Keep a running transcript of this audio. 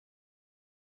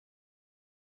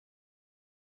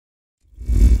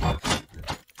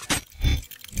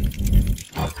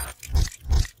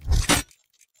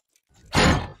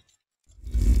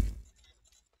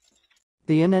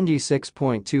The ANENJI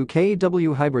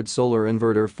 6.2KW Hybrid Solar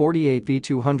Inverter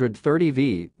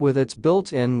 48V230V, with its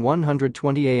built-in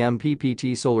 120A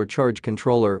MPPT solar charge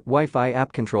controller, Wi-Fi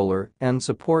app controller, and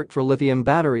support for lithium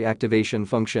battery activation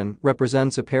function,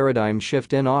 represents a paradigm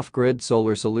shift in off-grid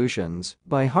solar solutions.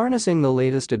 By harnessing the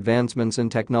latest advancements in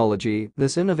technology,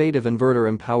 this innovative inverter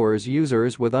empowers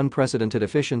users with unprecedented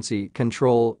efficiency,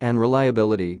 control, and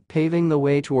reliability, paving the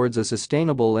way towards a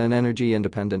sustainable and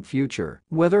energy-independent future.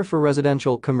 Whether for residential,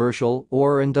 commercial,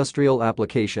 or industrial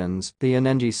applications, the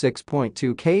ANENJI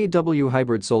 6.2KW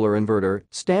Hybrid Solar Inverter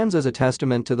stands as a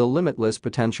testament to the limitless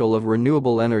potential of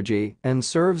renewable energy and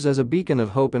serves as a beacon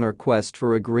of hope in our quest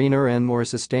for a greener and more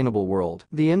sustainable world.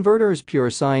 The inverter's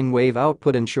pure sine wave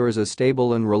output ensures a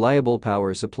stable and reliable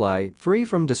power supply, free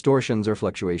from distortions or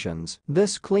fluctuations.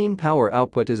 This clean power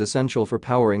output is essential for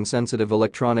powering sensitive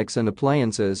electronics and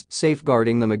appliances,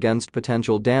 safeguarding them against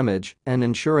potential damage, and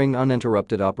ensuring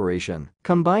uninterrupted operation.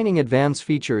 Combining advanced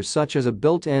features such as a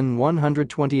built-in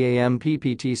 120A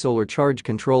MPPT solar charge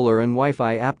controller and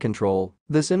Wi-Fi app control,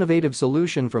 this innovative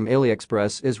solution from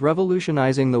Aliexpress is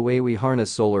revolutionizing the way we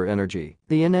harness solar energy.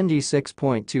 The ANENJI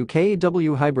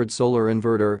 6.2KW Hybrid Solar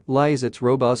Inverter lies its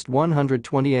robust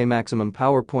 120A maximum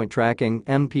power point tracking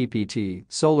 (MPPT)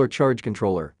 solar charge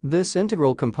controller. This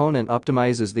integral component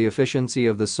optimizes the efficiency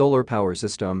of the solar power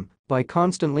system by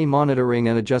constantly monitoring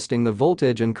and adjusting the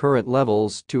voltage and current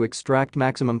levels to extract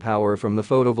maximum power from the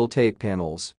photovoltaic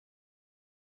panels.